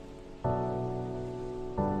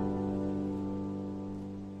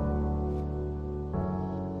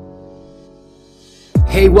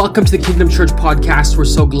Hey, welcome to the Kingdom Church podcast. We're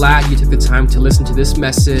so glad you took the time to listen to this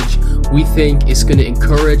message. We think it's going to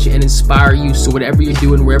encourage and inspire you. So whatever you're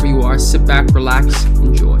doing, wherever you are, sit back, relax,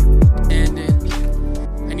 enjoy. And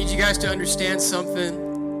I need you guys to understand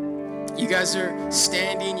something. You guys are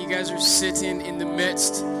standing, you guys are sitting in the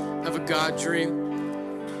midst of a God dream.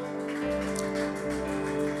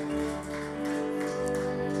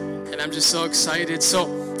 And I'm just so excited.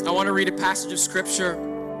 So I want to read a passage of scripture.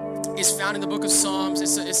 It's found in the book of Psalms.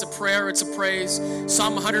 It's a prayer, it's a praise.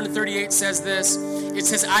 Psalm 138 says this. It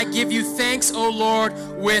says, I give you thanks, O Lord,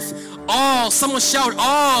 with all, someone shout,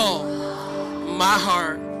 all my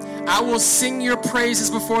heart. I will sing your praises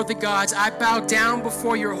before the gods. I bow down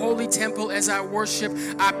before your holy temple as I worship.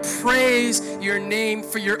 I praise your name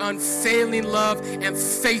for your unfailing love and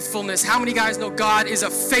faithfulness. How many guys know God is a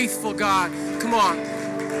faithful God? Come on.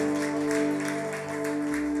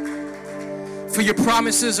 For your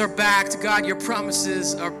promises are backed. God, your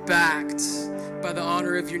promises are backed by the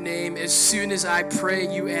honor of your name. As soon as I pray,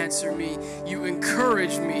 you answer me. You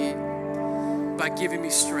encourage me by giving me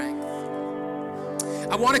strength.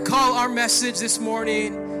 I want to call our message this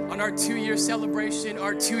morning on our 2-year celebration,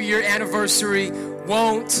 our 2-year anniversary,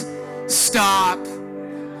 Won't Stop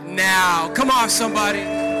Now. Come on, somebody.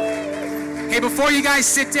 Hey, before you guys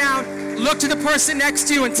sit down, look to the person next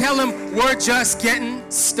to you and tell them, we're just getting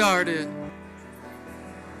started.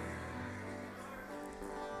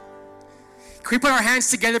 Can we put our hands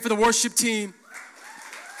together for the worship team?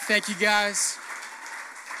 Thank you, guys.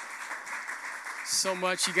 So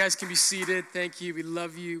much. You guys can be seated. Thank you. We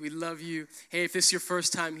love you. We love you. Hey, if this is your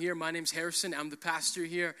first time here, my name's Harrison. I'm the pastor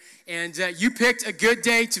here. And you picked a good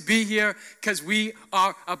day to be here because we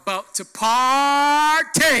are about to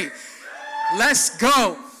party. Let's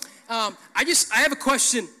go. I have a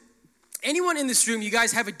question. Anyone in this room, you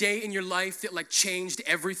guys have a day in your life that changed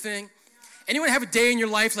everything? Anyone have a day in your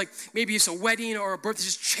life, maybe it's a wedding or a birthday,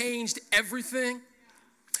 just changed everything?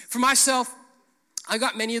 For myself, I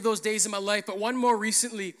got many of those days in my life, but one more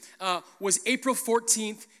recently was April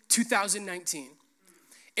 14th, 2019.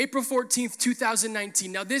 April 14th,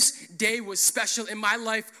 2019. Now, this day was special in my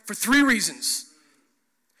life for 3 reasons.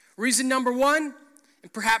 Reason number 1,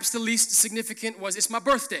 and perhaps the least significant, was it's my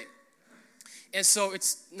birthday. And so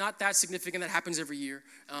it's not that significant. That happens every year.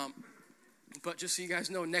 But just so you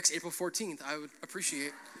guys know, next April 14th, I would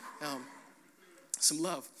appreciate some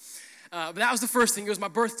love. But that was the first thing. It was my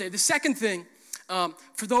birthday. The second thing,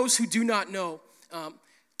 for those who do not know,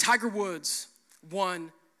 Tiger Woods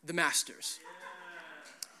won the Masters.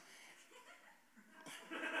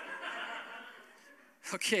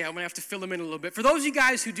 Okay, I'm going to have to fill them in a little bit. For those of you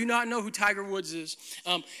guys who do not know who Tiger Woods is,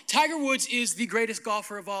 Tiger Woods is the greatest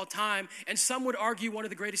golfer of all time, and some would argue one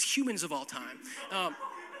of the greatest humans of all time.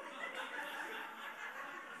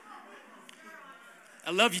 I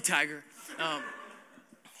love you, Tiger.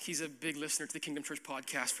 He's a big listener to the Kingdom Church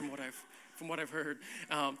podcast from what I've heard.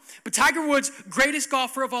 But Tiger Woods, greatest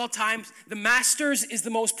golfer of all time. The Masters is the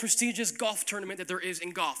most prestigious golf tournament that there is in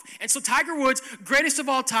golf. And so Tiger Woods, greatest of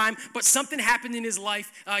all time, but something happened in his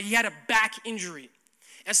life. He had a back injury.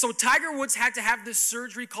 And so Tiger Woods had to have this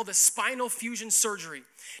surgery called a spinal fusion surgery.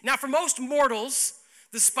 Now, for most mortals,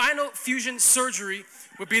 the spinal fusion surgery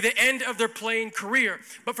would be the end of their playing career.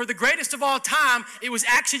 But for the greatest of all time, it was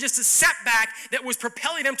actually just a setback that was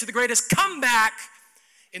propelling them to the greatest comeback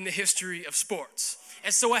in the history of sports.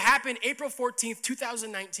 And so what happened, April 14th,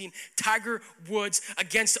 2019, Tiger Woods,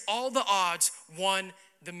 against all the odds, won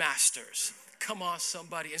the Masters. Come on,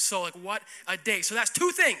 somebody. And so what a day. So that's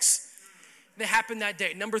 2 things that happened that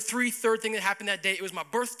day. Number 3, third thing that happened that day, it was my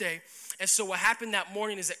birthday. And so what happened that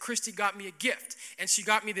morning is that Christy got me a gift. And she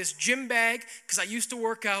got me this gym bag because I used to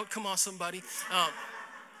work out. Come on, somebody.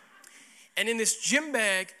 And in this gym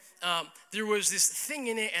bag, there was this thing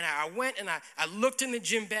in it. And I went and I looked in the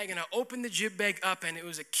gym bag and I opened the gym bag up and it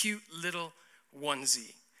was a cute little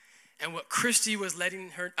onesie. And what Christy was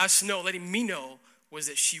letting me know was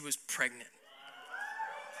that she was pregnant.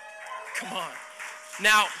 Come on.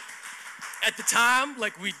 Now, at the time,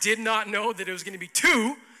 we did not know that it was going to be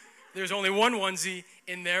 2. There's only 1 onesie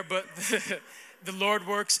in there, but the Lord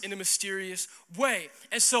works in a mysterious way.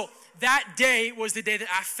 And so that day was the day that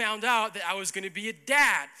I found out that I was going to be a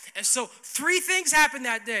dad. And so 3 things happened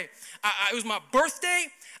that day. It was my birthday.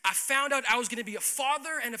 I found out I was going to be a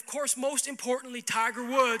father. And of course, most importantly, Tiger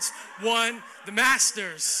Woods won the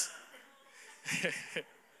Masters.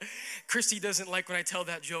 Christy doesn't like when I tell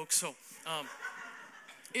that joke, so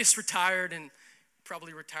it's retired and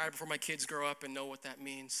probably retire before my kids grow up and know what that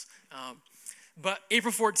means. But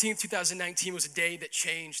April 14th, 2019 was a day that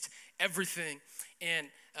changed everything. And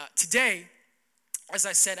today, as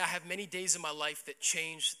I said, I have many days in my life that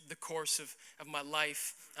changed the course of my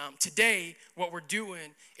life. Today, what we're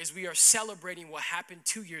doing is we are celebrating what happened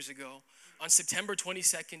 2 years ago. On September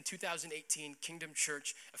 22nd, 2018, Kingdom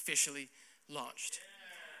Church officially launched.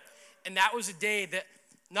 And that was a day that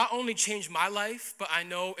not only changed my life, but I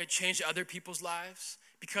know it changed other people's lives,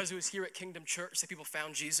 because it was here at Kingdom Church that people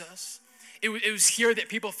found Jesus. It was here that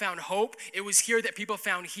people found hope. It was here that people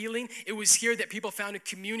found healing. It was here that people found a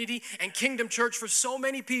community. And Kingdom Church, for so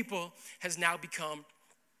many people, has now become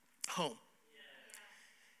home.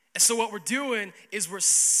 And so what we're doing is we're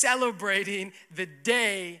celebrating the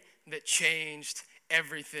day that changed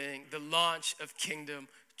everything, the launch of Kingdom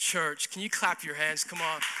Church. Can you clap your hands? Come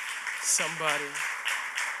on, somebody.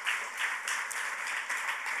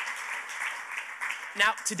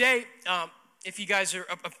 Now, today, if you guys are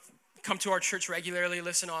come to our church regularly,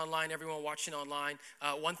 listen online, everyone watching online,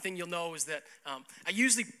 one thing you'll know is that I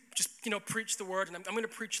usually just, preach the word, and I'm going to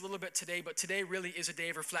preach a little bit today, but today really is a day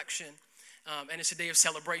of reflection, and it's a day of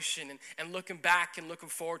celebration and looking back and looking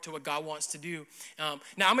forward to what God wants to do. Now,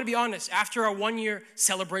 I'm going to be honest, after our 1-year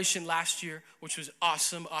celebration last year, which was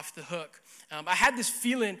awesome, off the hook, I had this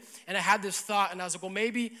feeling and I had this thought, and I was like, well,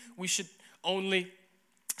 maybe we should only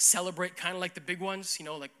celebrate kind of like the big ones,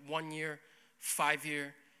 like 1 year, 5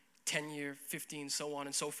 year, 10 year, 15, so on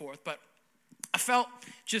and so forth. But I felt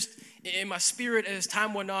just in my spirit as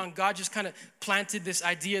time went on, God just kind of planted this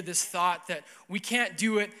idea, this thought that we can't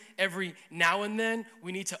do it every now and then.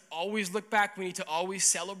 We need to always look back. We need to always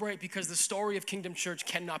celebrate, because the story of Kingdom Church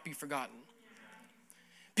cannot be forgotten.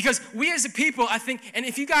 Because we as a people, I think, and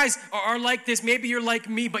if you guys are like this, maybe you're like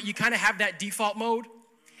me, but you kind of have that default mode.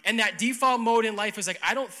 And that default mode in life is like,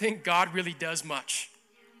 I don't think God really does much.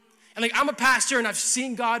 And like, I'm a pastor and I've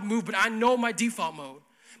seen God move, but I know my default mode.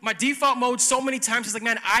 My default mode so many times is like,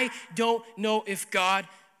 man, I don't know if God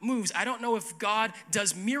moves. I don't know if God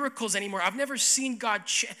does miracles anymore. I've never seen God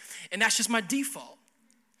and that's just my default.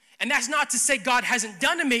 And that's not to say God hasn't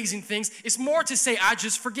done amazing things. It's more to say I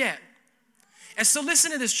just forget. And so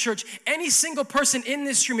listen to this, church. Any single person in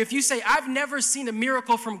this room, if you say, I've never seen a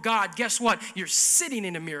miracle from God, guess what? You're sitting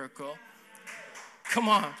in a miracle. Come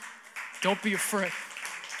on. Don't be afraid.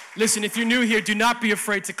 Listen, if you're new here, do not be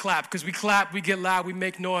afraid to clap, because we clap, we get loud, we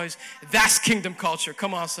make noise. That's kingdom culture.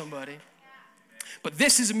 Come on, somebody. But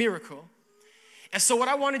this is a miracle. And so what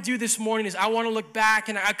I want to do this morning is I want to look back,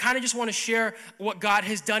 and I kind of just want to share what God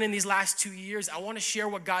has done in these last 2 years. I want to share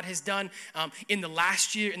what God has done in the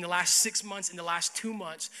last year, in the last 6 months, in the last 2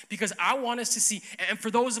 months, because I want us to see, and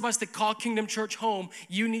for those of us that call Kingdom Church home,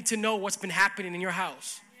 you need to know what's been happening in your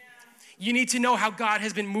house. You need to know how God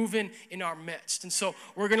has been moving in our midst. And so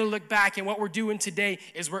we're going to look back, and what we're doing today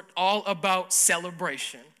is we're all about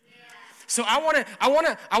celebration. So I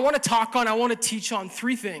want to teach on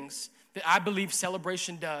 3 things that I believe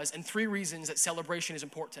celebration does, and 3 reasons that celebration is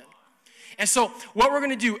important. And so what we're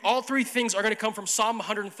going to do, all 3 things are going to come from Psalm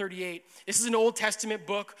 138. This is an Old Testament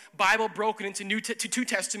book, Bible broken into 2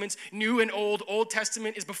 testaments, New and Old. Old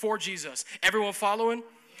Testament is before Jesus. Everyone following?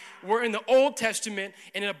 We're in the Old Testament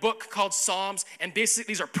and in a book called Psalms, and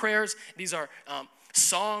basically these are prayers, these are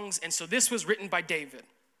songs, and so this was written by David.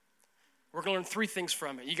 We're going to learn 3 things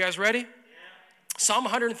from it. You guys ready? Yeah. Psalm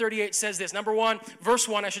 138 says this. Number 1, verse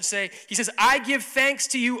 1, I should say. He says, I give thanks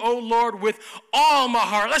to you, O Lord, with all my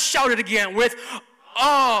heart. Let's shout it again. With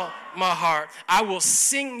all my heart. I will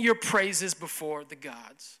sing your praises before the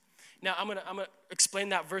gods. Now, I'm gonna explain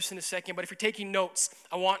that verse in a second, but if you're taking notes,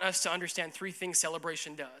 I want us to understand 3 things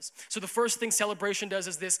celebration does. So the first thing celebration does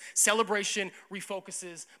is this: celebration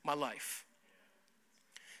refocuses my life.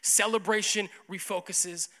 Celebration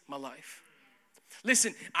refocuses my life.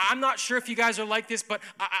 Listen, I'm not sure if you guys are like this, but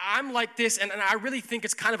I'm like this, and I really think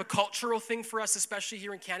it's kind of a cultural thing for us, especially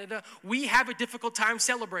here in Canada. We have a difficult time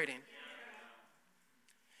celebrating.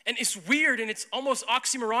 And it's weird, and it's almost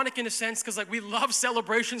oxymoronic in a sense, because like we love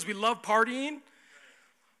celebrations, we love partying,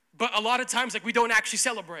 but a lot of times like we don't actually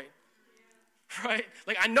celebrate, right?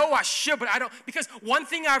 Like I know I should, but I don't, because one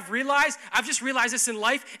thing I've just realized this in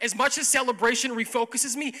life, as much as celebration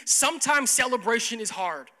refocuses me, sometimes celebration is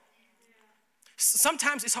hard.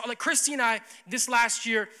 Sometimes it's hard. Like Christy and I, this last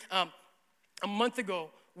year, a month ago,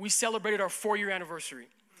 we celebrated our 4-year anniversary,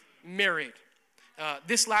 married.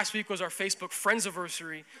 This last week was our Facebook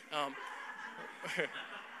Friendsiversary,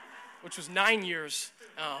 which was 9 years.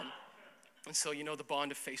 And so you know the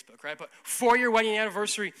bond of Facebook, right? But 4-year wedding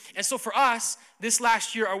anniversary. And so for us, this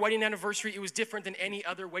last year, our wedding anniversary, it was different than any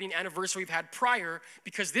other wedding anniversary we've had prior,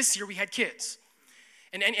 because this year we had kids.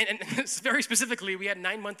 And very specifically, we had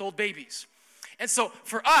 9-month-old babies. And so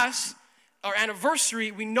for us, our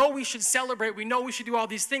anniversary, we know we should celebrate, we know we should do all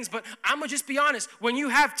these things, but I'm going to just be honest, when you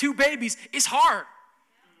have 2 babies, it's hard.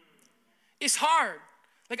 It's hard.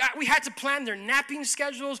 Like we had to plan their napping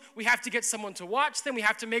schedules, we have to get someone to watch them, we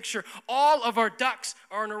have to make sure all of our ducks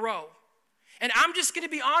are in a row. And I'm just going to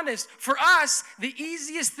be honest, for us, the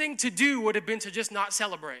easiest thing to do would have been to just not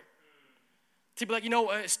celebrate. To be like,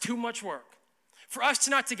 it's too much work. For us to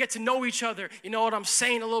not to get to know each other, you know what I'm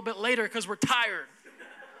saying, a little bit later because we're tired.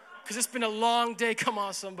 Because it's been a long day. Come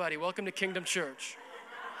on, somebody. Welcome to Kingdom Church.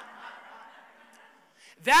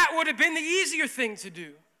 That would have been the easier thing to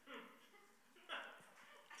do.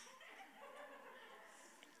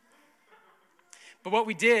 But what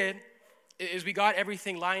we did is we got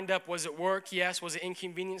everything lined up. Was it work? Yes. Was it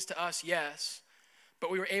inconvenience to us? Yes.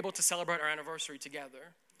 But we were able to celebrate our anniversary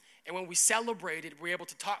together. And when we celebrated, we were able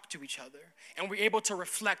to talk to each other. And we were able to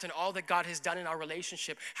reflect on all that God has done in our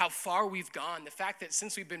relationship, how far we've gone. The fact that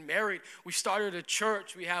since we've been married, we started a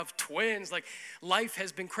church, we have twins. Like, life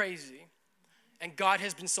has been crazy. And God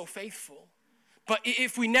has been so faithful. But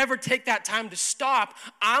if we never take that time to stop,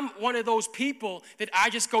 I'm one of those people that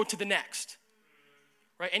I just go to the next.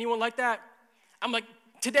 Right? Anyone like that? I'm like,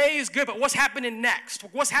 today is good, but what's happening next?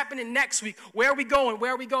 What's happening next week? Where are we going?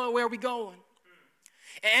 Where are we going? Where are we going?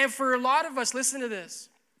 And for a lot of us, listen to this.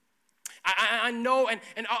 I know,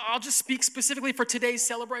 and I'll just speak specifically for today's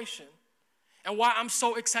celebration and why I'm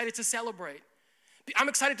so excited to celebrate. I'm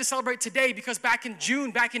excited to celebrate today because back in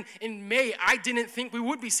June, back in May, I didn't think we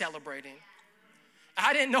would be celebrating.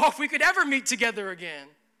 I didn't know if we could ever meet together again.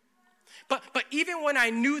 But even when I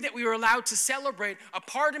knew that we were allowed to celebrate, a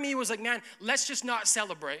part of me was like, man, let's just not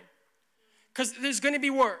celebrate because there's going to be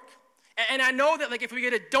work. And I know that like if we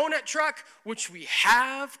get a donut truck, which we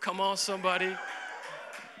have, come on somebody.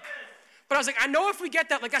 But I was like, I know if we get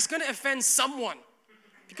that, like that's going to offend someone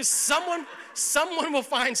because someone will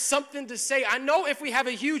find something to say. I know if we have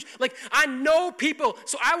a huge, like I know people,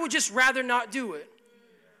 so I would just rather not do it.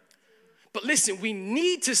 But listen, we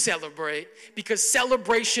need to celebrate because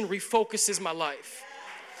celebration refocuses my life.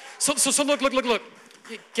 So look.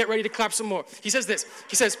 Get ready to clap some more. He says this.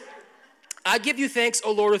 He says, I give you thanks,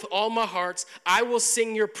 O Lord, with all my heart. I will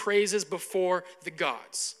sing your praises before the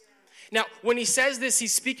gods. Now, when he says this,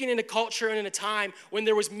 he's speaking in a culture and in a time when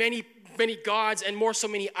there was many gods and more so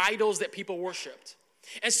many idols that people worshiped.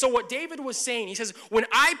 And so what David was saying, he says, when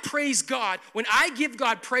I praise God, when I give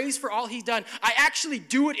God praise for all he's done, I actually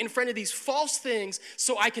do it in front of these false things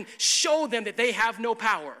so I can show them that they have no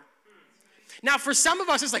power. Now, for some of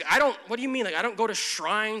us, it's like, what do you mean? Like, I don't go to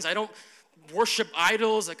shrines. I don't worship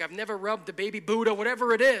idols. Like, I've never rubbed the baby Buddha,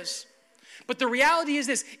 whatever it is. But the reality is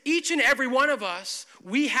this, each and every one of us,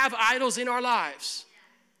 we have idols in our lives.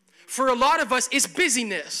 For a lot of us, it's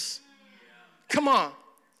busyness. Come on.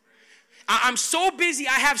 I'm so busy,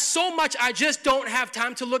 I have so much, I just don't have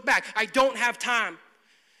time to look back. I don't have time.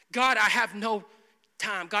 God, I have no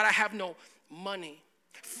time. God, I have no money.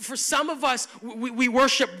 For some of us, we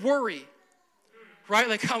worship worry, right?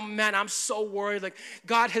 Like, oh man, I'm so worried. Like,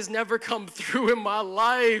 God has never come through in my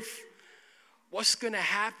life. What's going to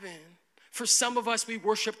happen? For some of us, we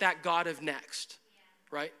worship that God of next,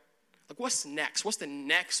 right? Like, what's next? What's the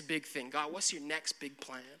next big thing? God, what's your next big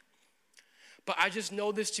plan? But I just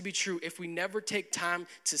know this to be true. If we never take time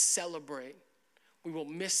to celebrate, we will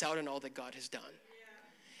miss out on all that God has done.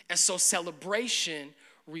 And so celebration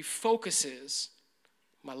refocuses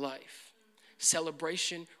my life.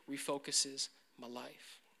 Celebration refocuses my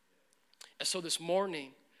life. And so this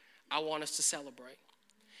morning, I want us to celebrate.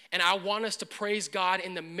 And I want us to praise God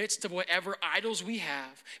in the midst of whatever idols we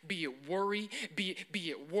have, be it worry, be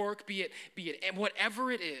it work, be it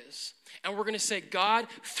whatever it is. And we're going to say, God,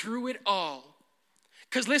 through it all.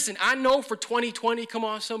 Because listen, I know for 2020, come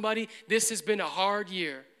on somebody, this has been a hard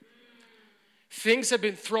year. Things have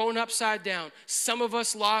been thrown upside down. Some of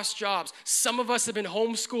us lost jobs. Some of us have been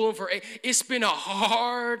homeschooling it's been a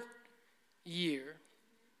hard year.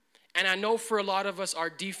 And I know for a lot of us, our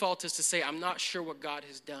default is to say, I'm not sure what God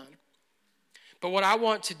has done. But what I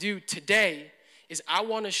want to do today is I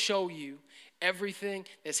want to show you everything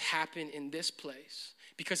that's happened in this place.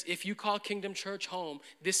 Because if you call Kingdom Church home,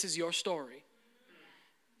 this is your story.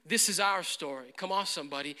 This is our story. Come on,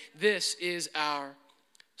 somebody. This is our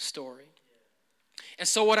story. And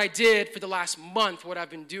so what I did for the last month, what I've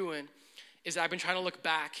been doing, is I've been trying to look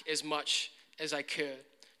back as much as I could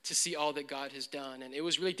to see all that God has done. And it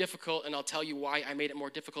was really difficult, and I'll tell you why I made it more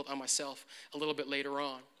difficult on myself a little bit later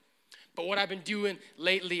on. But what I've been doing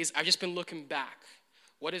lately is I've just been looking back.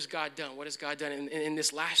 What has God done? What has God done in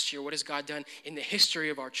this last year? What has God done in the history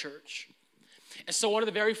of our church? And so one of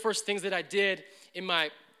the very first things that I did in my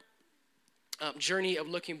journey of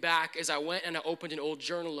looking back as I went and I opened an old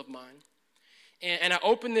journal of mine. And I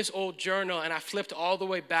opened this old journal and I flipped all the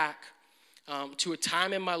way back to a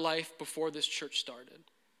time in my life before this church started.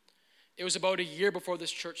 It was about a year before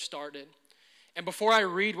this church started. And before I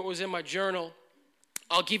read what was in my journal,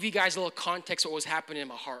 I'll give you guys a little context of what was happening in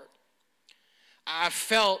my heart. I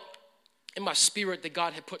felt in my spirit that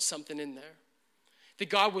God had put something in there. That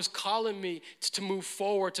God was calling me to move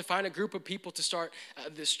forward, to find a group of people to start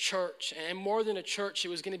this church. And more than a church, it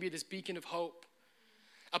was going to be this beacon of hope.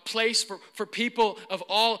 A place for people of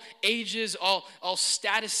all ages, all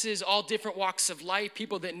statuses, all different walks of life.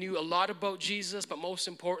 People that knew a lot about Jesus, but most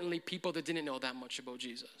importantly, people that didn't know that much about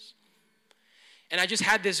Jesus. And I just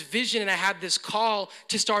had this vision and I had this call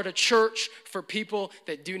to start a church for people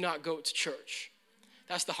that do not go to church.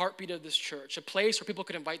 That's the heartbeat of this church. A place where people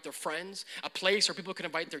could invite their friends. A place where people could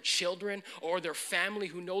invite their children or their family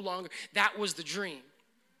who no longer. That was the dream.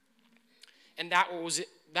 And that was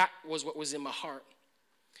what was in my heart.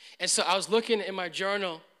 And so I was looking in my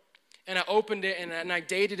journal, and I opened it, and I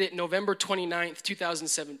dated it November 29th,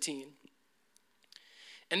 2017.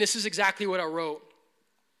 And this is exactly what I wrote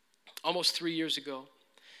almost 3 years ago.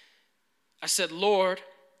 I said, Lord,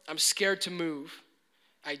 I'm scared to move.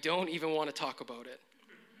 I don't even want to talk about it.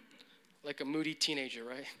 Like a moody teenager,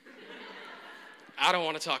 right? I don't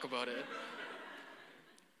want to talk about it.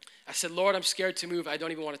 I said, Lord, I'm scared to move. I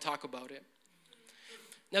don't even want to talk about it.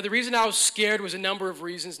 Now, the reason I was scared was a number of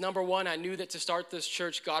reasons. Number one, I knew that to start this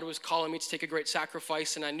church, God was calling me to take a great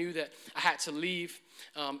sacrifice, and I knew that I had to leave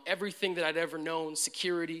everything that I'd ever known,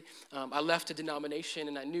 security. I left a denomination,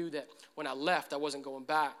 and I knew that when I left, I wasn't going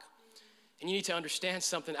back. And you need to understand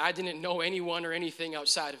something. I didn't know anyone or anything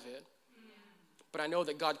outside of it. But I know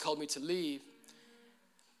that God called me to leave,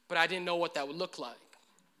 but I didn't know what that would look like.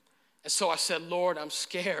 And so I said, Lord, I'm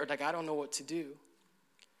scared. Like, I don't know what to do.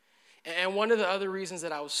 And one of the other reasons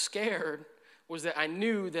that I was scared was that I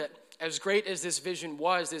knew that as great as this vision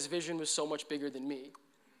was so much bigger than me.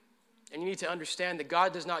 And you need to understand that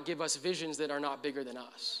God does not give us visions that are not bigger than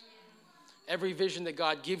us. Every vision that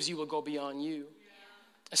God gives you will go beyond you.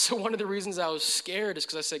 And so one of the reasons I was scared is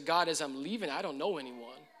because I said, God, as I'm leaving, I don't know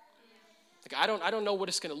anyone. Like, I don't know what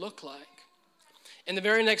it's going to look like. And the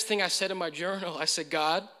very next thing I said in my journal, I said,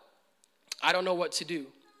 God, I don't know what to do.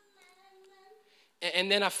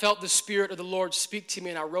 And then I felt the Spirit of the Lord speak to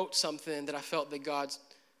me, and I wrote something that I felt that God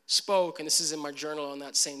spoke, and this is in my journal on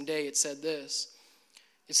that same day. It said this.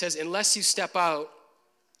 It says, unless you step out,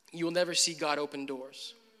 you will never see God open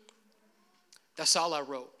doors. That's all I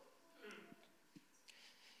wrote.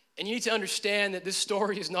 And you need to understand that this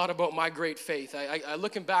story is not about my great faith. I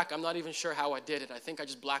looking back, I'm not even sure how I did it. I think I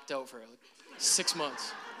just blacked out for like 6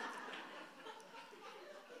 months.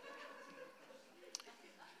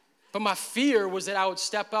 But my fear was that I would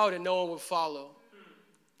step out and no one would follow.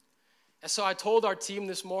 And so I told our team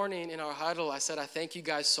this morning in our huddle, I said, I thank you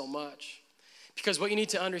guys so much. Because what you need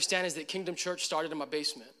to understand is that Kingdom Church started in my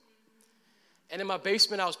basement. And in my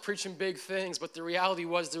basement, I was preaching big things, but the reality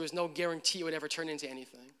was there was no guarantee it would ever turn into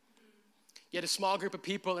anything. Yet a small group of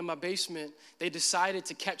people in my basement, they decided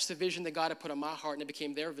to catch the vision that God had put on my heart, and it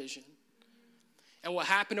became their vision. And what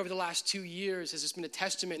happened over the last 2 years has just been a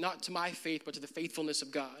testament not to my faith, but to the faithfulness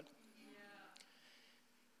of God.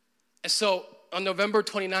 And so on November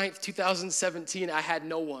 29th, 2017, I had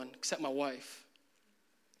no one except my wife.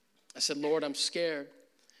 I said, Lord, I'm scared.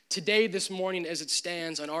 Today, this morning, as it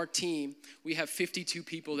stands on our team, we have 52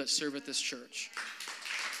 people that serve at this church.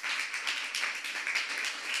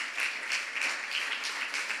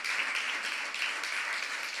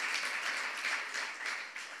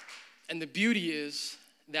 And the beauty is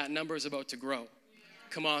that number is about to grow.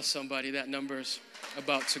 Come on, somebody, that number's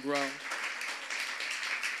about to grow.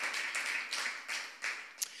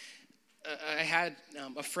 I had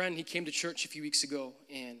a friend, he came to church a few weeks ago,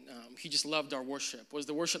 and he just loved our worship. Was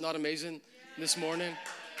the worship not amazing this morning?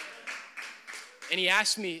 And he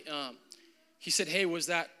asked me, he said, hey, was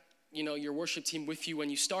that, your worship team with you when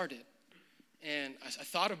you started? And I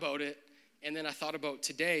thought about it, and then I thought about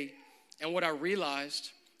today, and what I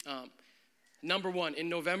realized, number one, in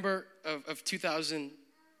November of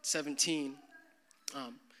 2017,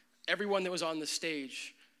 everyone that was on the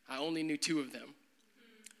stage, I only knew 2 of them.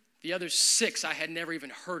 The other 6 I had never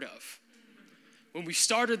even heard of. When we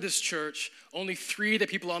started this church, only 3 of the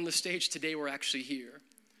people on the stage today were actually here.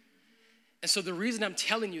 And so the reason I'm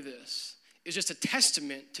telling you this is just a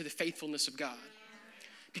testament to the faithfulness of God.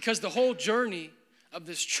 Because the whole journey of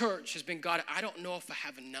this church has been, God, I don't know if I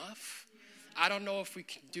have enough. I don't know if we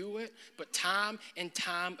can do it. But time and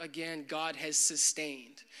time again, God has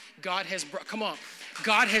sustained. God has brought.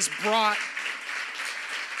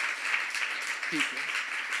 people.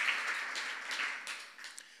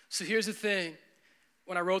 So here's the thing.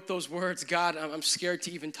 When I wrote those words, God, I'm scared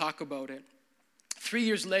to even talk about it. 3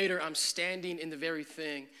 years later, I'm standing in the very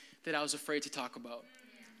thing that I was afraid to talk about.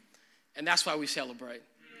 And that's why we celebrate.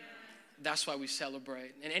 That's why we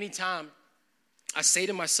celebrate. And anytime I say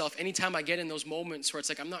to myself, anytime I get in those moments where it's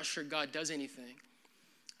like, I'm not sure God does anything,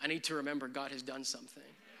 I need to remember God has done something.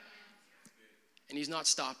 And he's not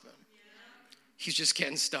stopping. He's just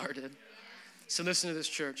getting started. So listen to this,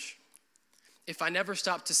 church. If I never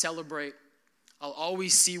stop to celebrate, I'll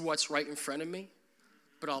always see what's right in front of me,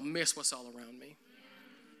 but I'll miss what's all around me.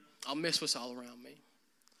 I'll miss what's all around me.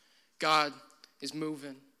 God is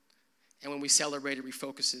moving, and when we celebrate, it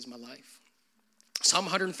refocuses my life. Psalm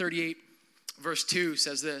 138, verse 2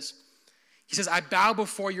 says this. He says, I bow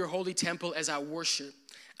before your holy temple as I worship.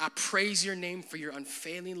 I praise your name for your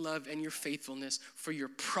unfailing love and your faithfulness, for your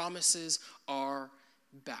promises are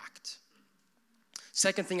backed.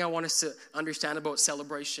 Second thing I want us to understand about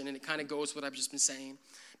celebration, and it kind of goes with what I've just been saying,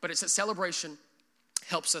 but it's that celebration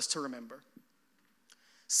helps us to remember.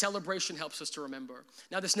 Celebration helps us to remember.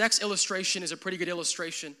 Now, this next illustration is a pretty good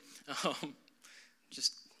illustration.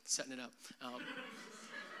 Just setting it up.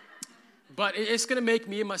 But it's going to make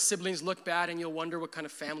me and my siblings look bad, and you'll wonder what kind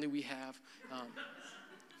of family we have.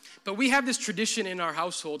 But we have this tradition in our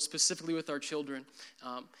household, specifically with our children.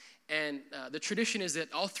 And the tradition is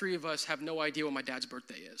that all three of us have no idea what my dad's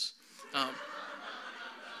birthday is.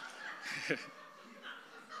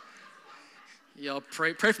 Y'all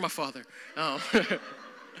pray for my father.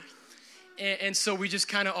 And so we just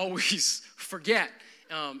kind of always forget.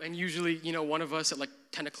 And usually, one of us at like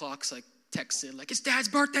 10 o'clock's like texted, like, it's Dad's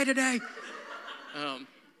birthday today. And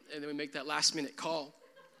then we make that last minute call.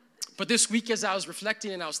 But this week as I was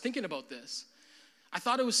reflecting and I was thinking about this, I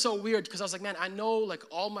thought it was so weird because I was like, man, I know like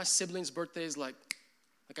all my siblings' birthdays, like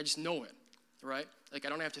I just know it, right? Like I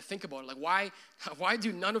don't have to think about it. Like why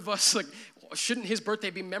do none of us, like, shouldn't his birthday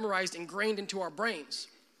be memorized, ingrained into our brains?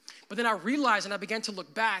 But then I realized, and I began to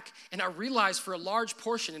look back, and I realized for a large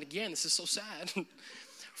portion, and again, this is so sad,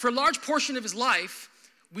 for a large portion of his life,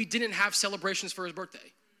 we didn't have celebrations for his birthday.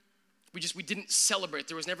 We didn't celebrate.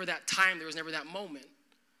 There was never that time. There was never that moment.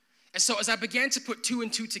 And so as I began to put two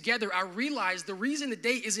and two together, I realized the reason the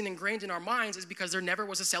day isn't ingrained in our minds is because there never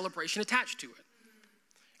was a celebration attached to it.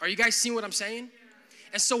 Are you guys seeing what I'm saying?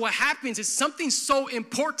 And so what happens is something so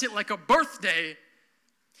important like a birthday,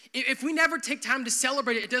 if we never take time to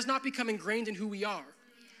celebrate it, it does not become ingrained in who we are.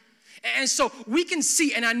 And so we can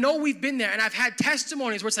see, and I know we've been there, and I've had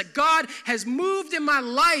testimonies where it's like God has moved in my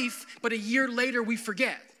life, but a year later we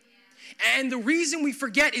forget. And the reason we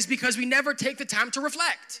forget is because we never take the time to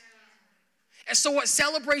reflect. And so what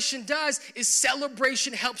celebration does is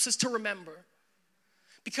celebration helps us to remember.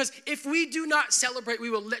 Because if we do not celebrate,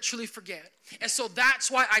 we will literally forget. And so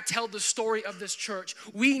that's why I tell the story of this church.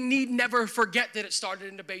 We need never forget that it started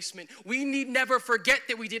in the basement. We need never forget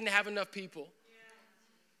that we didn't have enough people.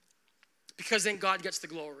 Because then God gets the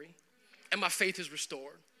glory. And my faith is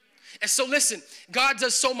restored. And so listen, God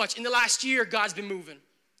does so much. In the last year, God's been moving.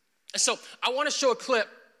 And so I want to show a clip.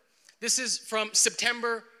 This is from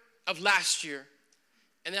September of last year.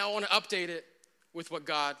 And then I want to update it with what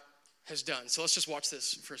God has done. So let's just watch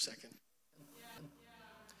this for a second.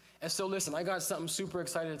 And so listen, I got something super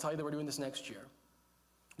excited to tell you that we're doing this next year.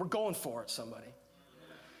 We're going for it, somebody.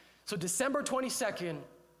 So December 22nd,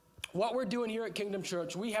 what we're doing here at Kingdom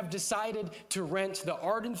Church, we have decided to rent the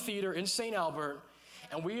Arden Theater in St. Albert,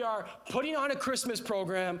 and we are putting on a Christmas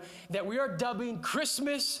program that we are dubbing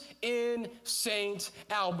Christmas in St.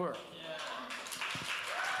 Albert.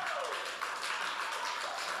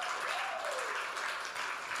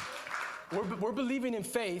 We're believing in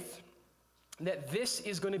faith that this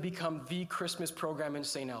is going to become the Christmas program in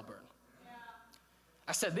St. Albert.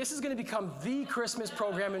 I said this is going to become the Christmas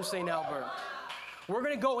program in St. Albert. We're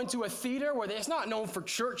going to go into a theater where it's not known for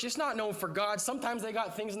church, it's not known for God. Sometimes they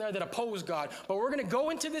got things in there that oppose God. But we're going to go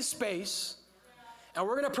into this space, and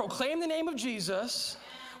we're going to proclaim the name of Jesus.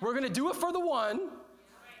 We're going to do it for the one,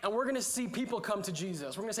 and we're going to see people come to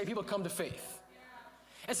Jesus. We're going to say people come to faith.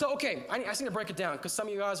 And so, okay, I just need to break it down because some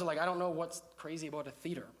of you guys are like, I don't know what's crazy about a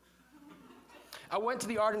theater. I went to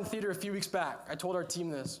the Arden Theater a few weeks back. I told our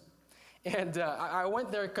team this. And I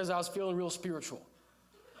went there because I was feeling real spiritual.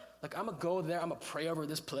 Like, I'm going to go there. I'm going to pray over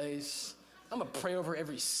this place. I'm going to pray over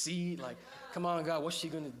every seat. Like, come on, God, what's she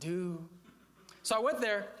going to do? So I went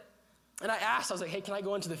there, and I asked. I was like, hey, can I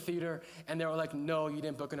go into the theater? And they were like, no, you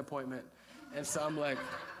didn't book an appointment. And so I'm like,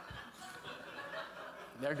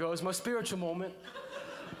 there goes my spiritual moment.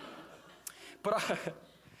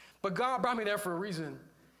 But God brought me there for a reason.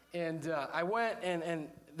 And I went, and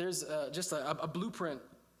there's just a blueprint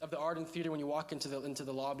of the Arden Theater when you walk into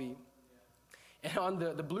the lobby. And on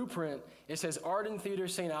the blueprint, it says Arden Theater,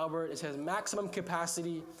 St. Albert. It says maximum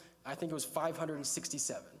capacity, I think it was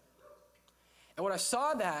 567. And when I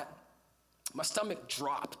saw that, my stomach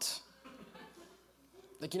dropped.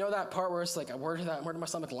 Like, you know that part where it's like, where did my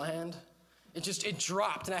stomach land? It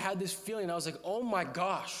dropped, and I had this feeling. I was like, oh my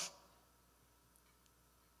gosh,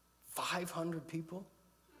 500 people?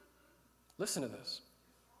 Listen to this.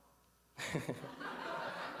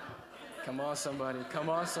 Come on, somebody.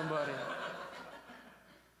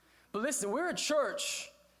 But listen, we're a church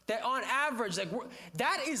that on average,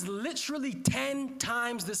 that is literally 10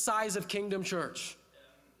 times the size of Kingdom Church.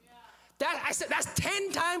 That's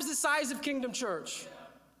 10 times the size of Kingdom Church.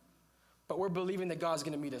 But we're believing that God's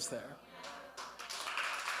going to meet us there.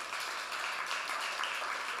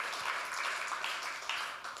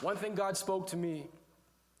 One thing God spoke to me,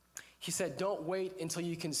 he said, don't wait until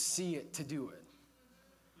you can see it to do it.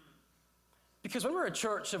 Because when we're a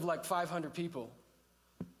church of like 500 people,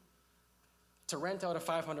 to rent out a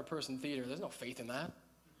 500-person theater, there's no faith in that.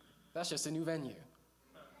 That's just a new venue.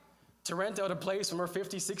 To rent out a place when we're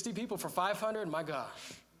 50, 60 people for 500, my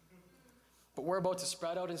gosh. But we're about to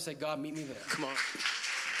spread out and say, God, meet me there. Come on.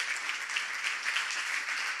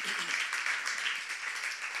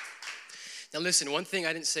 Now listen, one thing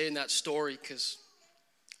I didn't say in that story, because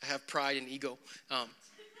I have pride and ego.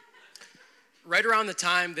 Right around the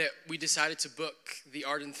time that we decided to book the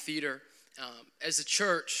Arden Theater, as a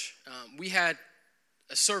church, we had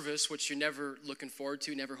a service which you're never looking forward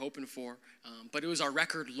to, never hoping for, but it was our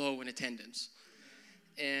record low in attendance.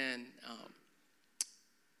 And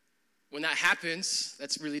when that happens,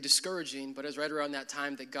 that's really discouraging, but it was right around that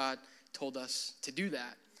time that God told us to do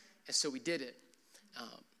that, and so we did it.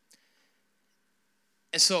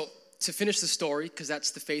 And so to finish the story, because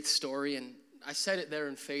that's the faith story, and I said it there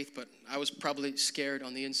in faith, but I was probably scared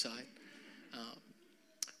on the inside.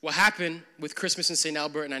 What happened with Christmas in St.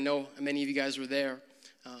 Albert, and I know many of you guys were there,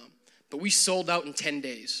 but we sold out in 10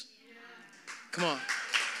 days. Come on.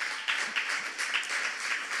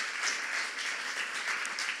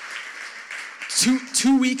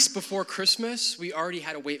 Two weeks before Christmas, we already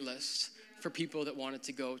had a wait list for people that wanted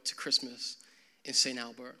to go to Christmas in St.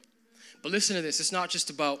 Albert. But listen to this. It's not just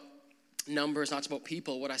about numbers, not just about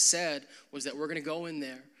people. What I said was that we're going to go in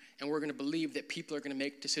there and we're going to believe that people are going to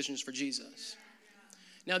make decisions for Jesus.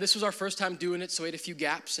 Now, this was our first time doing it, so we had a few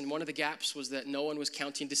gaps, and one of the gaps was that no one was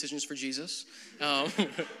counting decisions for Jesus. Yeah,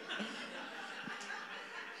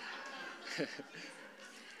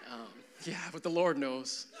 but the Lord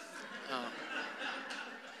knows.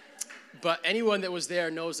 But anyone that was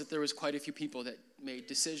there knows that there was quite a few people that made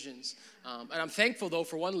decisions. And I'm thankful, though,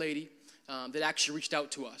 for one lady that actually reached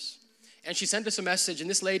out to us. And she sent us a message, and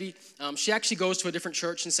this lady, she actually goes to a different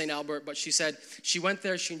church in St. Albert, but she said she went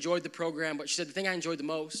there, she enjoyed the program, but she said the thing I enjoyed the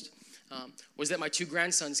most was that my two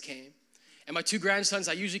grandsons came. And my two grandsons,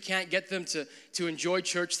 I usually can't get them to enjoy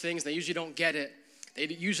church things. They usually don't get it. They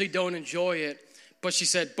usually don't enjoy it. But she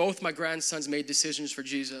said both my grandsons made decisions for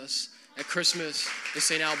Jesus at Christmas in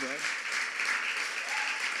St. Albert.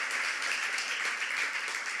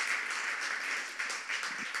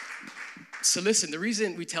 So listen, the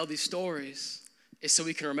reason we tell these stories is so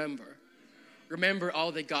we can remember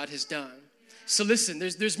all that God has done. So listen,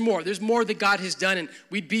 there's more that God has done, and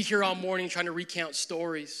we'd be here all morning trying to recount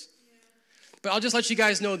stories. But I'll just let you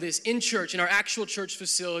guys know this. In church, in our actual church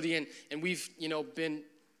facility, and we've been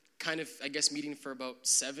kind of, I guess, meeting for about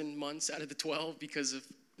 7 months out of the 12 because of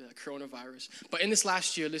the coronavirus. But in this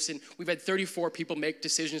last year, listen, we've had 34 people make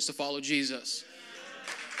decisions to follow Jesus.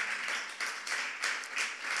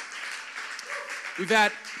 We've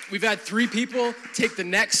had 3 people take the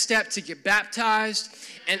next step to get baptized.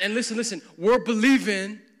 And listen, we're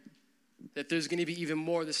believing that there's going to be even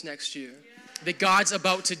more this next year. That God's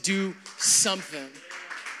about to do something.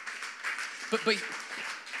 But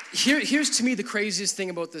here's to me the craziest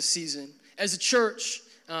thing about this season. As a church,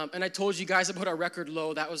 and I told you guys about our record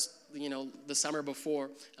low, that was the summer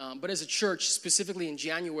before. But as a church, specifically in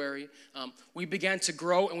January, we began to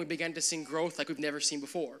grow and we began to see growth like we've never seen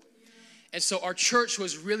before. And so our church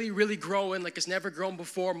was really, really growing like it's never grown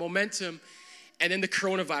before, momentum. And then the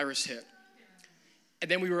coronavirus hit. And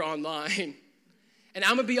then we were online. And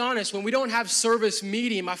I'm going to be honest, when we don't have service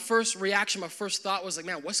meeting, my first reaction, my first thought was like,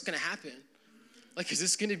 man, what's going to happen? Like, is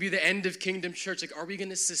this going to be the end of Kingdom Church? Like, are we going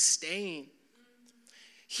to sustain?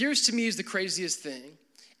 Here's to me is the craziest thing.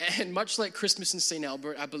 And much like Christmas in St.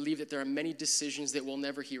 Albert, I believe that there are many decisions that we'll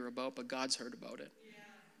never hear about, but God's heard about it.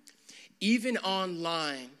 Yeah. Even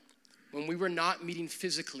online, when we were not meeting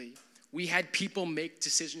physically, we had people make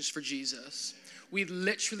decisions for Jesus. we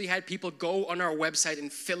literally had people go on our website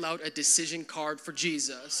and fill out a decision card for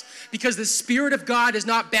Jesus. Because the Spirit of God is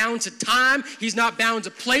not bound to time, He's not bound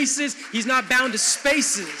to places, He's not bound to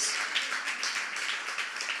spaces.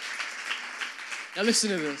 Now listen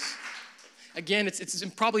to this. Again, it's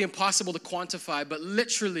probably impossible to quantify, but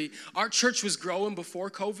literally, our church was growing before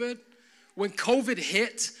COVID. When COVID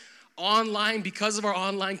hit, online, because of our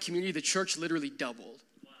online community, the church literally doubled.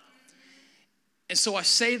 And so I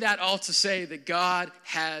say that all to say that God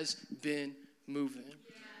has been moving.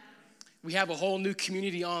 We have a whole new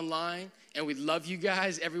community online, and we love you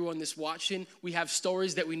guys, everyone that's watching. We have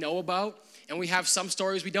stories that we know about, and we have some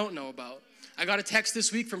stories we don't know about. I got a text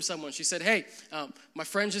this week from someone. She said, hey, my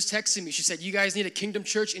friend just texted me. She said, you guys need a Kingdom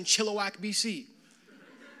Church in Chilliwack, BC.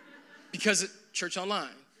 Because church online,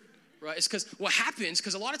 right? It's because what happens,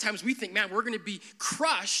 because a lot of times we think, man, we're going to be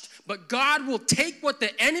crushed, but God will take what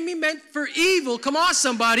the enemy meant for evil, come on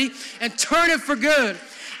somebody, and turn it for good.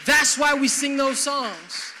 That's why we sing those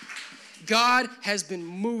songs. God has been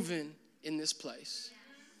moving in this place.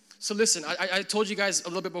 So listen, I told you guys a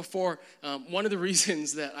little bit before, one of the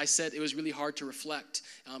reasons that I said it was really hard to reflect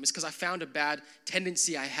is because I found a bad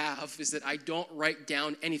tendency I have is that I don't write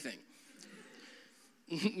down anything.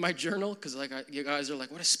 My journal, because like you guys are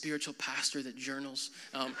like, what a spiritual pastor that journals.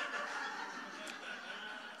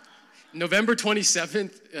 November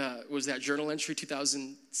 27th was that journal entry,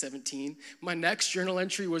 2017. My next journal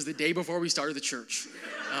entry was the day before we started the church.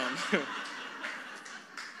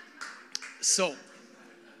 So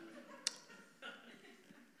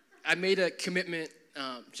I made a commitment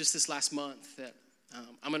just this last month that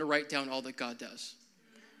I'm going to write down all that God does.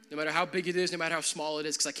 No matter how big it is, no matter how small it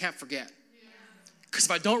is, because I can't forget. Because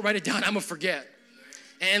if I don't write it down, I'm going to forget.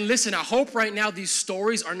 And listen, I hope right now these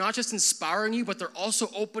stories are not just inspiring you, but they're also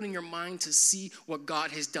opening your mind to see what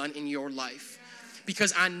God has done in your life.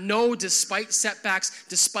 Because I know despite setbacks,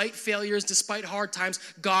 despite failures, despite hard times,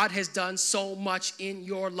 God has done so much in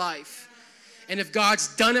your life. And if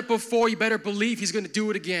God's done it before, you better believe He's going to do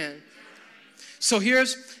it again. So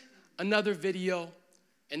here's another video,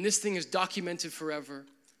 and this thing is documented forever.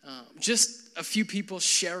 Just a few people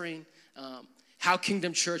sharing how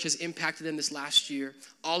Kingdom Church has impacted them this last year.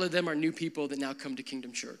 All of them are new people that now come to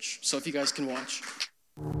Kingdom Church. So if you guys can watch.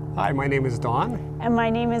 Hi, my name is Don. And my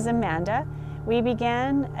name is Amanda. We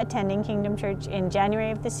began attending Kingdom Church in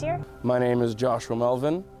January of this year. My name is Joshua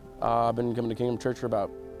Melvin. I've been coming to Kingdom Church for about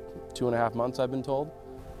 2.5 months, I've been told.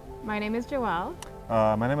 My name is Joelle.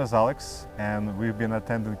 My name is Alex, and we've been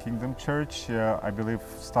attending Kingdom Church, I believe,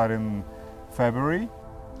 starting February.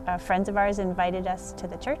 Friends of ours invited us to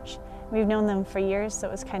the church. We've known them for years, so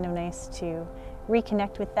it was kind of nice to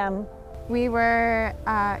reconnect with them. We were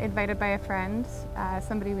invited by a friend,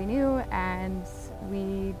 somebody we knew, and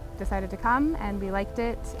we decided to come, and we liked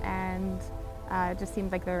it, and it just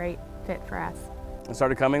seemed like the right fit for us. I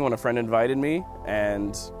started coming when a friend invited me,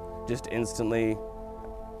 and just instantly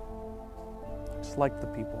just liked the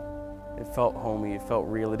people. It felt homey, it felt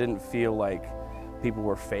real. It didn't feel like people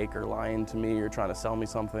were fake or lying to me or trying to sell me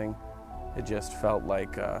something. It just felt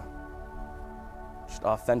like just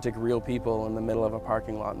authentic, real people in the middle of a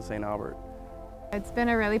parking lot in St. Albert. It's been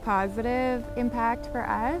a really positive impact for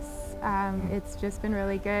us. It's just been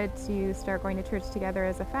really good to start going to church together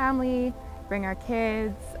as a family, bring our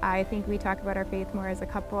kids. I think we talk about our faith more as a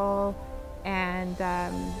couple, and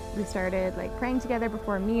we started like praying together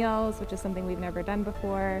before meals, which is something we've never done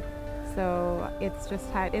before. So it's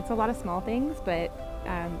a lot of small things, but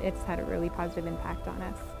it's had a really positive impact on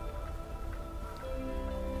us.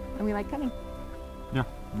 And we like coming.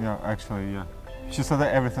 Yeah, actually. She said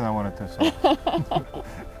everything I wanted to, so.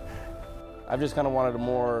 I've just kind of wanted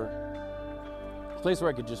a place where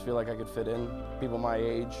I could just feel like I could fit in, people my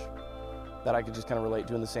age, that I could just kind of relate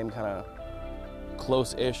to in the same kind of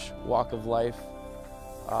close-ish walk of life.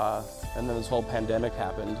 And then this whole pandemic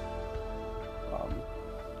happened.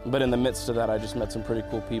 But in the midst of that, I just met some pretty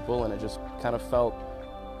cool people, and it just kind of felt,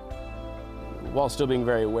 while still being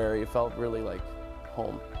very wary, it felt really like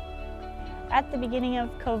home. At the beginning of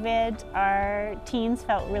COVID, our teens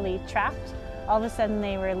felt really trapped. All of a sudden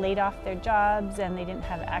they were laid off their jobs and they didn't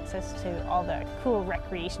have access to all the cool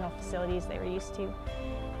recreational facilities they were used to.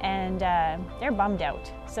 And they're bummed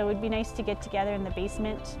out. So it would be nice to get together in the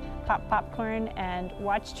basement, pop popcorn, and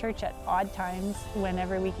watch church at odd times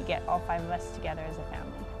whenever we could get all 5 of us together as a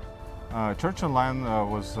family. Church online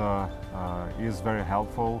is very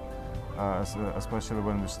helpful. Especially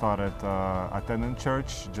when we started attending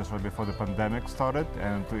church just right before the pandemic started,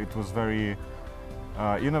 and it was very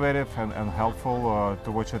innovative and helpful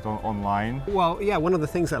to watch it online. Well, yeah, one of the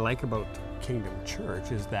things I like about Kingdom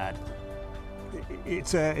Church is that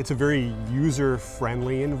it's a very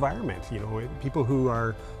user-friendly environment. You know, people who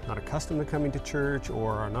are not accustomed to coming to church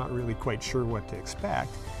or are not really quite sure what to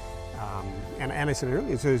expect. And I said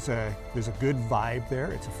earlier, there's a good vibe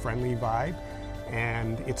there. It's a friendly vibe,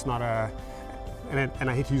 and it's not and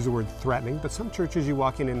I hate to use the word threatening, but some churches you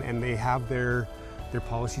walk in and they have their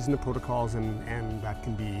policies and the protocols, and that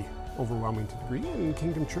can be overwhelming to a degree. And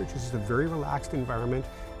Kingdom Church is just a very relaxed environment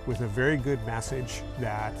with a very good message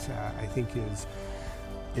that I think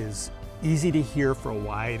is easy to hear for a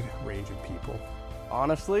wide range of people.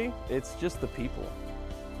 Honestly, it's just the people.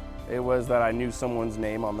 It was that I knew someone's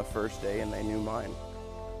name on the first day and they knew mine.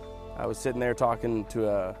 I was sitting there talking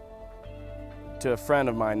to a friend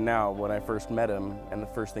of mine now when I first met him, and the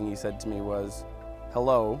first thing he said to me was,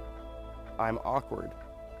 "Hello, I'm awkward."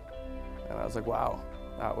 And I was like, wow,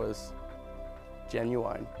 that was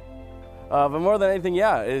genuine. But more than anything,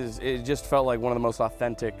 yeah, it just felt like one of the most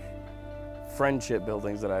authentic friendship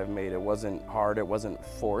buildings that I've made. It wasn't hard, it wasn't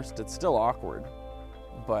forced, it's still awkward,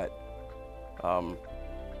 but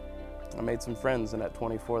I made some friends, and at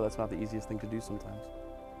 24, that's not the easiest thing to do sometimes.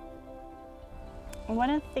 One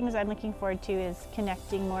of the things I'm looking forward to is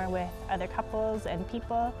connecting more with other couples and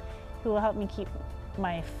people who will help me keep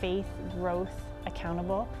my faith growth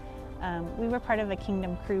accountable. We were part of a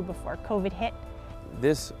Kingdom crew before COVID hit.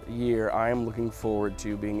 This year, I am looking forward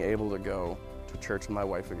to being able to go to church with my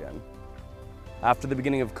wife again. After the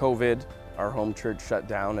beginning of COVID, our home church shut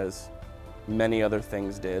down, as many other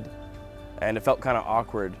things did, and it felt kind of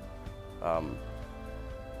awkward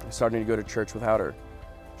starting to go to church without her.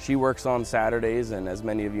 She works on Saturdays, and as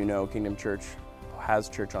many of you know, Kingdom Church has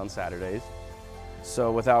church on Saturdays.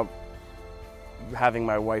 So without having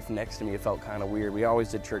my wife next to me, it felt kind of weird. We always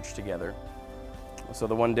did church together. So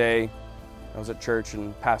the one day I was at church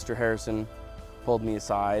and Pastor Harrison pulled me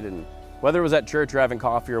aside, and whether it was at church or having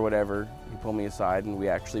coffee or whatever, he pulled me aside and we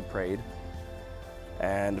actually prayed.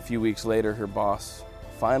 And a few weeks later, her boss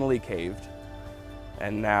finally caved,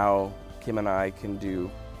 and now Kim and I can do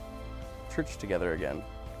church together again.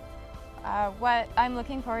 What I'm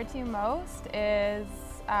looking forward to most is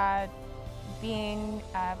being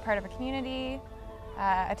part of a community,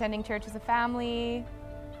 attending church as a family,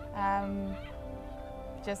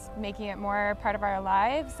 just making it more part of our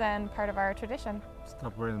lives and part of our tradition.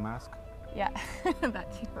 Stop wearing a mask. Yeah, that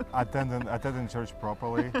too. Attending church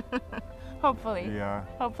properly. Hopefully. Yeah.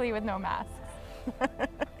 Hopefully with no masks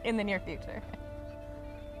in the near future.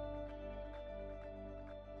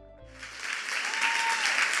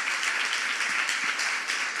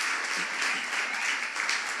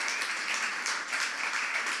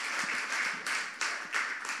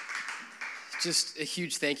 Just a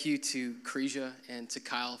huge thank you to Cresia and to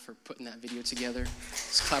Kyle for putting that video together.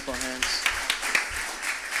 Let's clap our hands.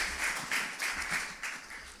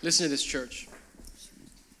 Listen to this, church.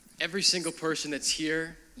 Every single person that's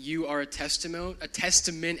here, you are a testament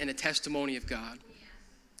and a testimony of God.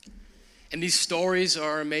 And these stories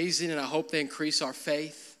are amazing, and I hope they increase our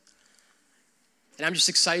faith. And I'm just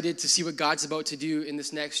excited to see what God's about to do in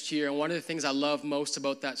this next year. And one of the things I love most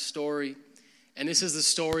about that story, and this is the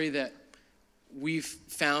story that we've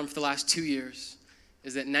found for the last 2 years,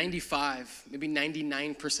 is that 95, maybe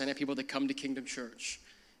 99% of people that come to Kingdom Church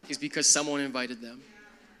is because someone invited them.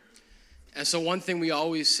 And so one thing we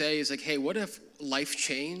always say is like, hey, what if life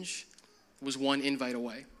change was one invite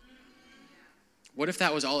away? What if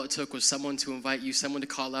that was all it took, was someone to invite you, someone to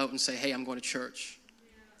call out and say, hey, I'm going to church?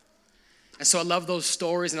 And so I love those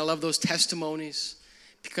stories and I love those testimonies,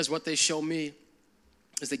 because what they show me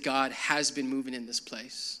is that God has been moving in this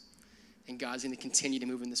place. And God's going to continue to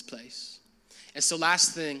move in this place. And so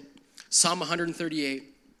last thing, Psalm 138,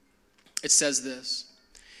 it says this.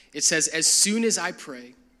 It says, as soon as I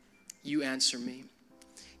pray, you answer me.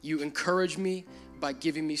 You encourage me by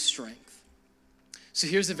giving me strength. So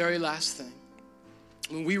here's the very last thing.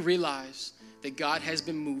 When we realize that God has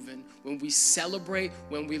been moving, when we celebrate,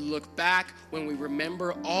 when we look back, when we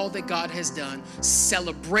remember all that God has done,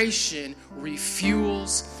 celebration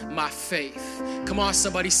refuels my faith. Come on,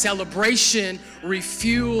 somebody. Celebration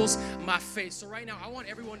refuels my faith. So right now, I want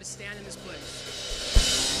everyone to stand in this place.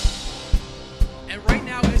 And right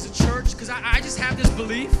now, as a church, because I just have this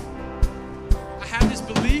belief,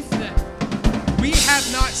 that we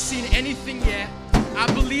have not seen anything yet. I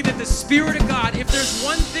believe that the Spirit of God, if there's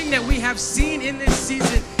one thing that we have seen in this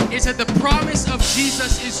season, is that the promise of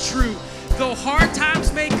Jesus is true. Though hard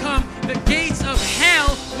times may come, the gates of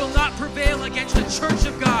hell will not prevail against the church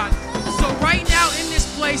of God. So right now in this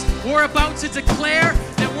place, we're about to declare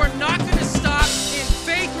that we're not going to stop. In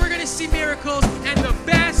faith, we're going to see miracles, and the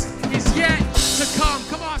best is yet to come.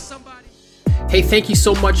 Come on, somebody. Hey, thank you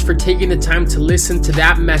so much for taking the time to listen to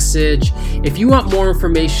that message. If you want more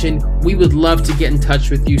information, we would love to get in touch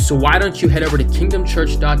with you. So why don't you head over to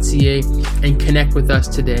kingdomchurch.ca and connect with us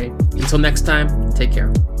today. Until next time, take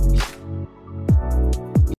care.